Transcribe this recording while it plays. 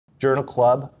Journal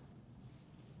Club,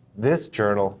 this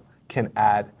journal can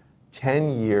add 10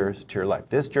 years to your life.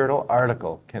 This journal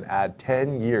article can add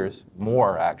 10 years,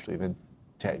 more actually than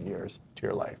 10 years to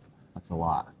your life. That's a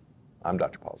lot. I'm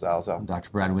Dr. Paul Zalzo. I'm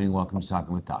Dr. Brad Weeding. Welcome to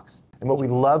Talking with Docs. And what we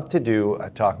love to do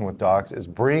at Talking with Docs is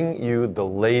bring you the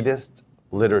latest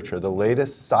literature, the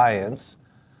latest science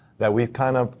that we've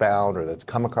kind of found or that's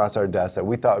come across our desk that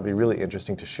we thought would be really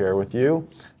interesting to share with you.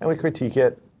 And we critique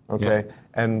it, okay? Yep.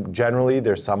 And generally,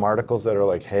 there's some articles that are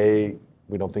like, hey,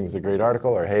 we don't think it's a great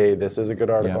article, or hey, this is a good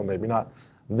article, maybe not.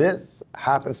 This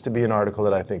happens to be an article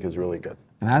that I think is really good.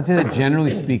 And I'd say that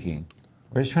generally speaking,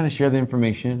 we're just trying to share the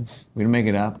information. We don't make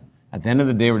it up. At the end of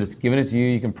the day, we're just giving it to you.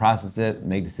 You can process it,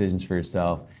 make decisions for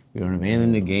yourself. We don't have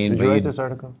anything to gain. Did you write this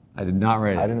article? I did not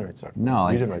write it. I didn't write this article. No.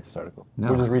 You didn't write this article. No.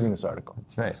 We're just reading this article.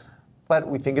 That's right. But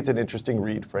we think it's an interesting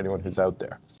read for anyone who's out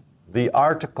there. The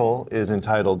article is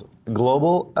entitled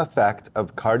Global Effect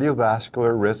of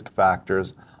Cardiovascular Risk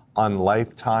Factors on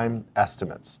Lifetime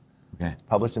Estimates. Okay.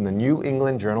 Published in the New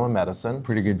England Journal of Medicine.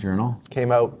 Pretty good journal.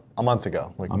 Came out a month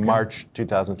ago, like March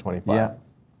 2025. Yeah.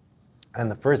 And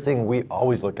the first thing we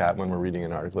always look at when we're reading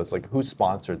an article is like, who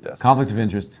sponsored this? Conflict of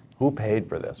interest. Who paid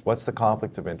for this? What's the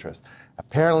conflict of interest?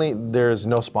 Apparently, there's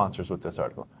no sponsors with this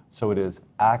article. So it is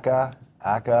academic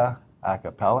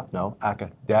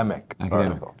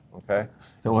article, okay?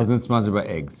 So it wasn't sponsored by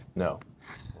eggs? No,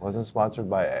 it wasn't sponsored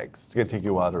by eggs. It's gonna take you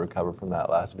a while to recover from that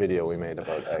last video we made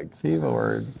about eggs. See the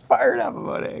word, fired up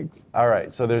about eggs. All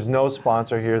right, so there's no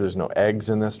sponsor here. There's no eggs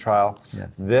in this trial. Yes.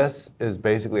 This is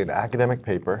basically an academic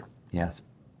paper. Yes.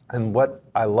 And what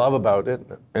I love about it,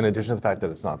 in addition to the fact that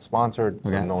it's not sponsored,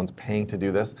 so no one's paying to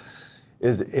do this,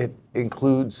 is it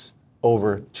includes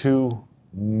over 2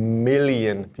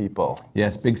 million people.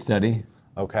 Yes, big study.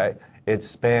 Okay, it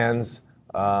spans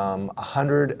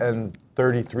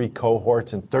 133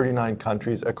 cohorts in 39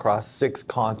 countries across 6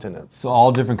 continents. So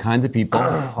all different kinds of people,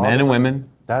 men and women.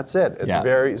 That's it.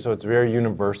 It's it's very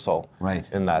universal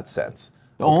in that sense.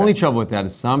 The only trouble with that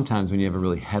is sometimes when you have a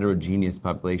really heterogeneous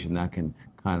population, that can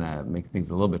kind of make things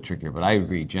a little bit trickier. But I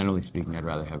agree, generally speaking, I'd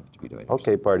rather have it to be divided.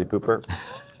 Okay, party pooper.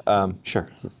 Sure,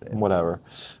 whatever.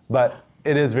 But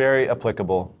it is very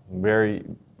applicable.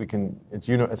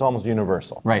 It's almost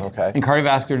universal. Right. Okay. And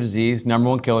cardiovascular disease,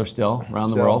 #1 killer still around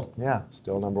the world. Yeah,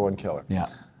 still #1 killer. Yeah.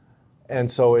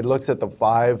 And so it looks at the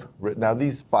 5. Now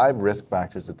these 5 risk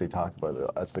factors that they talk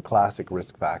about, that's the classic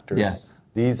risk factors. Yes.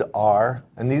 These are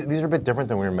a bit different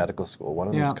than when we were in medical school. One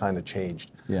of them is kind of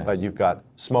changed. Yes. But you've got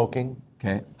smoking,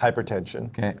 hypertension,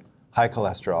 high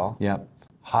cholesterol,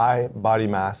 high body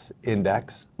mass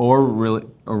index, or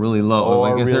really low. Or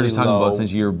I guess really they're just talking low. about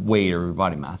essentially your weight or your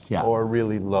body mass. Yeah. or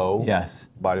really low Yes.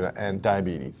 body mass, and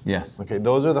diabetes. Yes. Okay,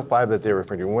 those are the 5 that they're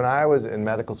referring to. When I was in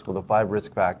medical school, the 5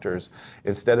 risk factors,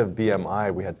 instead of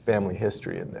BMI, we had family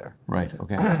history in there. Right.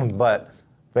 Okay. But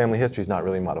family history is not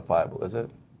really modifiable, is it?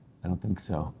 I don't think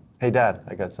so. Hey, Dad,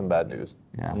 I got some bad news.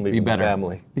 Yeah. I'm leaving the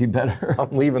family. Be better. I'm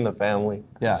leaving the family.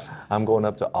 Yeah. I'm going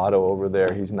up to Otto over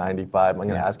there. He's 95. I'm going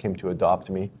to ask him to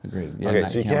adopt me. Agreed. Yeah, Okay, no,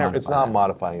 so you you can't can't. It's modify not that.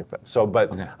 modifying it. So,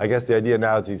 but I guess the idea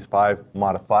now is these 5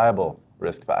 modifiable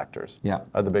risk factors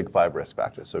are the big 5 risk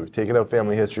factors. So we've taken out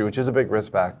family history, which is a big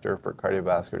risk factor for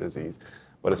cardiovascular disease,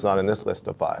 but it's not in this list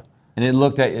of 5. And it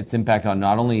looked at its impact on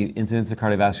not only incidence of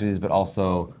cardiovascular disease, but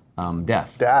also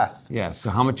death. Death. Yeah, so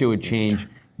how much it would change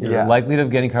your likelihood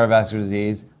of getting cardiovascular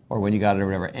disease, or when you got it or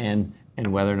whatever, and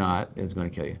whether or not it's going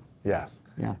to kill you. Yes.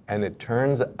 Yeah. And it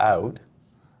turns out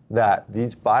that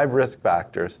these 5 risk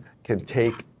factors can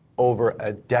take over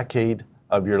a decade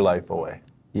of your life away.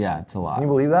 Yeah, it's a lot. Can you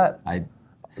believe that?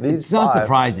 It's not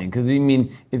surprising, because I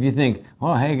mean, if you think,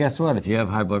 well, hey, guess what? If you have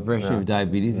high blood pressure, you have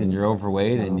diabetes, and you're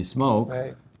overweight, and you smoke,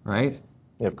 right?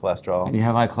 You have cholesterol. And you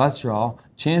have high cholesterol,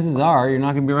 chances are you're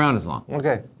not going to be around as long.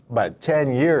 Okay, about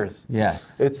 10 years.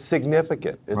 Yes. It's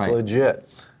significant. It's legit.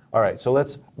 All right, so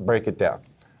let's break it down.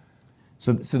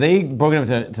 So they broke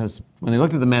it up to when they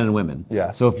looked at the men and women.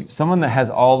 Yes. So if someone that has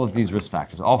all of these risk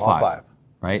factors, all five,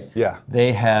 right? Yeah.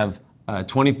 They have a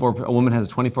woman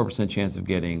has a 24% chance of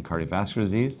getting cardiovascular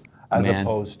disease. As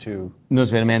opposed to? No,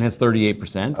 a man has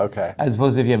 38%. Okay. As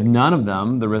opposed to if you have none of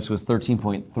them, the risk was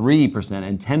 13.3%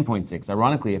 and 10.6%.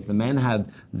 Ironically, if the men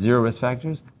had 0 risk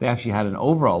factors, they actually had an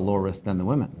overall lower risk than the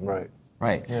women. Right.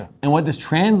 Right. Yeah. And what this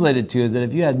translated to is that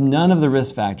if you had none of the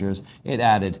risk factors, it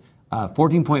added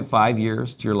 14.5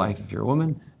 years to your life if you're a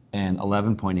woman and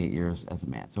 11.8 years as a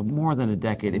man. So more than a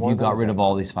decade if you got rid of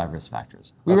all these 5 risk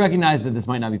factors. We recognize that this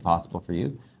might not be possible for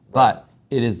you, but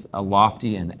it is a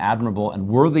lofty and admirable and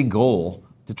worthy goal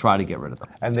to try to get rid of them.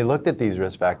 And they looked at these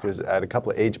risk factors at a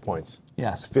couple of age points.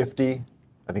 Yes. 50,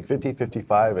 I think 50,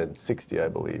 55, and 60, I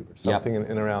believe, or something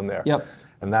in around there. Yep.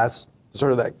 And that's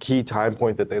sort of that key time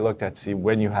point that they looked at to see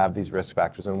when you have these risk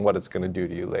factors and what it's going to do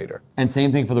to you later. And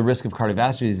same thing for the risk of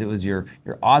cardiovascular disease. It was your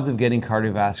odds of getting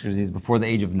cardiovascular disease before the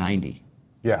age of 90.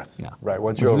 Yes. Yeah. Right.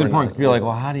 Once Which you're is over important 90. to be like,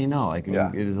 well, how do you know? Like,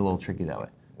 Yeah. it is a little tricky that way.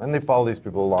 And they follow these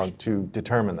people along to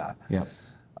determine that. Yep.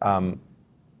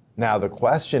 Now, the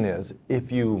question is,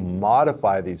 if you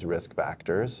modify these risk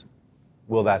factors,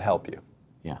 will that help you?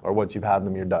 Yeah. Or once you've had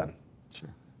them, you're done? Sure.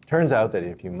 Turns out that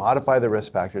if you modify the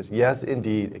risk factors, yes,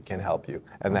 indeed, it can help you.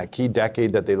 And that key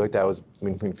decade that they looked at was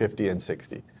between 50 and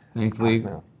 60. Thankfully,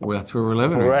 well, that's where we're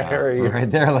living right now. Right. We're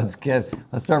right there. Let's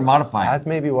start modifying. That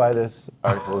may be why this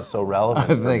article is so relevant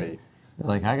for me.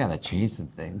 Like, I gotta change some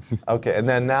things. Okay, and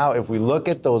then now if we look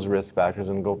at those risk factors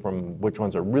and go from which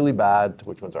ones are really bad to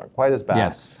which ones aren't quite as bad,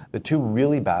 Yes. the two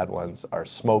really bad ones are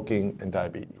smoking and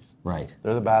diabetes. Right.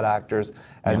 They're the bad actors.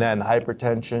 And then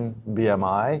hypertension,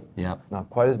 BMI, Yep. not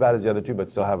quite as bad as the other two, but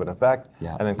still have an effect.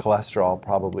 Yep. And then cholesterol,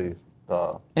 probably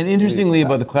the And interestingly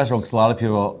about the cholesterol, because a lot of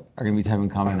people are gonna be typing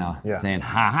comment now Yeah. saying,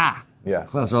 ha ha,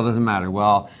 Yes. cholesterol doesn't matter.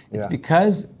 Well, it's Yeah.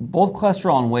 because both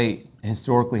cholesterol and weight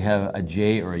historically have a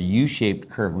J or a U-shaped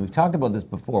curve. And we've talked about this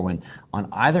before, when on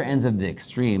either ends of the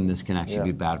extreme, this can actually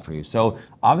be bad for you. So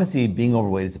obviously being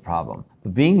overweight is a problem,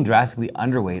 but being drastically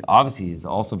underweight obviously is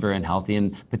also very unhealthy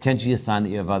and potentially a sign that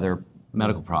you have other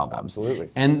medical problems. Absolutely.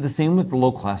 And the same with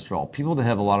low cholesterol. People that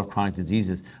have a lot of chronic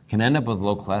diseases can end up with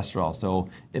low cholesterol. So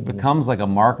it becomes like a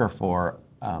marker for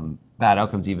bad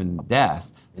outcomes, even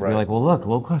death. To be like, well, look,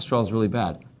 low cholesterol is really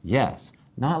bad. Yes.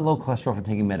 Not low cholesterol for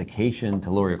taking medication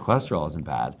to lower your cholesterol isn't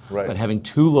bad, but having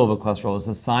too low of a cholesterol is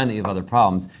a sign that you have other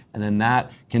problems, and then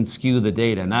that can skew the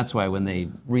data. And that's why when they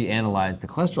reanalyze the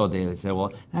cholesterol data, they say,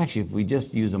 well, actually, if we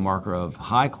just use a marker of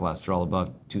high cholesterol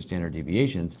above 2 standard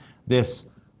deviations, this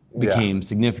became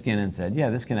significant and said, yeah,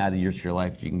 this can add years to your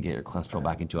life if you can get your cholesterol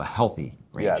back into a healthy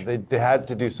range. Yeah, they had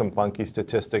to do some funky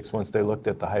statistics once they looked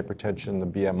at the hypertension, the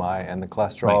BMI, and the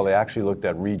cholesterol. They actually looked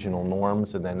at regional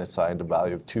norms and then assigned a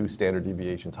value of 2 standard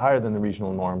deviations higher than the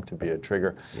regional norm to be a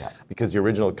trigger, because the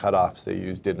original cutoffs they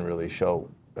used didn't really show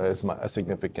a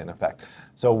significant effect.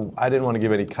 So I didn't want to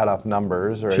give any cutoff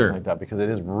numbers or anything like that, because it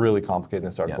is really complicated in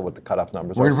this article what the cutoff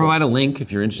numbers are. We're going to provide a link if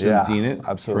you're interested in seeing it.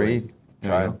 Absolutely. Free.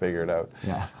 Try and figure it out.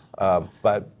 Yeah.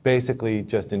 But basically,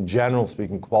 just in general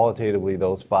speaking, qualitatively,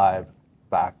 those 5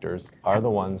 factors are the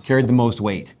ones carried the most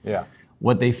weight. Yeah.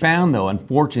 What they found, though,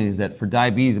 unfortunately, is that for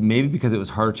diabetes, maybe because it was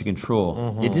harder to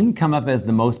control, it didn't come up as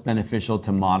the most beneficial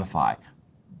to modify.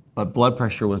 But blood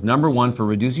pressure was number 1 for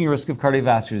reducing your risk of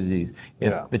cardiovascular disease.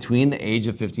 If between the age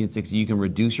of 50 and 60, you can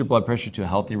reduce your blood pressure to a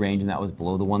healthy range, and that was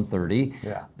below the 130,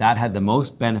 that had the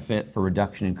most benefit for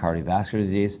reduction in cardiovascular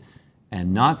disease.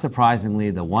 And not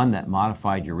surprisingly, the one that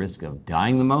modified your risk of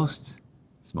dying the most,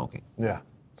 smoking. Yeah.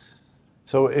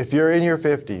 So if you're in your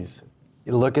 50s,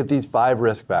 you look at these 5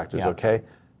 risk factors, okay?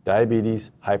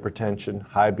 Diabetes, hypertension,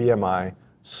 high BMI,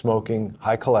 smoking,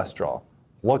 high cholesterol.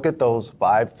 Look at those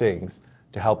 5 things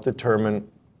to help determine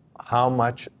how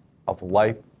much of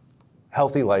life,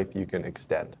 healthy life you can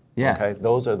extend. Yes. Okay?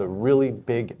 Those are the really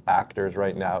big actors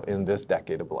right now in this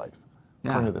decade of life.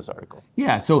 According to this article.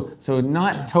 Yeah, so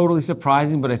not totally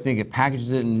surprising, but I think it packages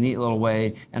it in a neat little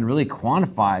way and really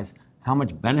quantifies how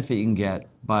much benefit you can get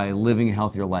by living a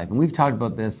healthier life. And we've talked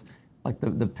about this, like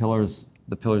the pillars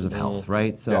of health,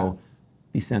 right? So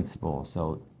be sensible.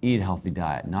 So eat a healthy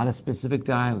diet, not a specific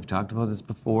diet. We've talked about this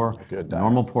before. Good diet.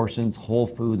 Normal portions, whole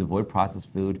foods, avoid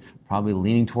processed food, probably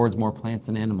leaning towards more plants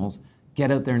and animals. Get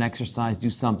out there and exercise, do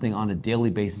something on a daily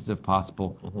basis if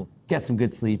possible. Get some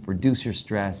good sleep, reduce your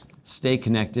stress, stay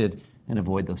connected, and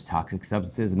avoid those toxic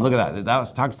substances. And look at that, that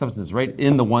was toxic substances right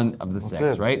in the one of the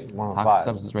 6, right? One of Toxic 5.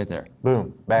 substances right there.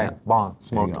 Boom, bang, bong, There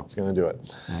smoking. you go. It's going to do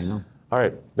it. I know. All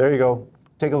right, there you go.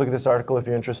 Take a look at this article if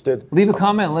you're interested. Leave a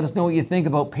comment and let us know what you think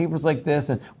about papers like this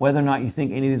and whether or not you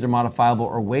think any of these are modifiable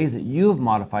or ways that you've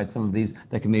modified some of these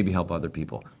that can maybe help other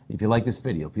people. If you like this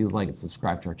video, please like and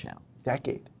subscribe to our channel.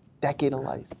 Decade of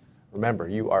life. Remember,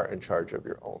 you are in charge of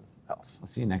your own health. I'll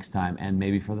see you next time and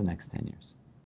maybe for the next 10 years.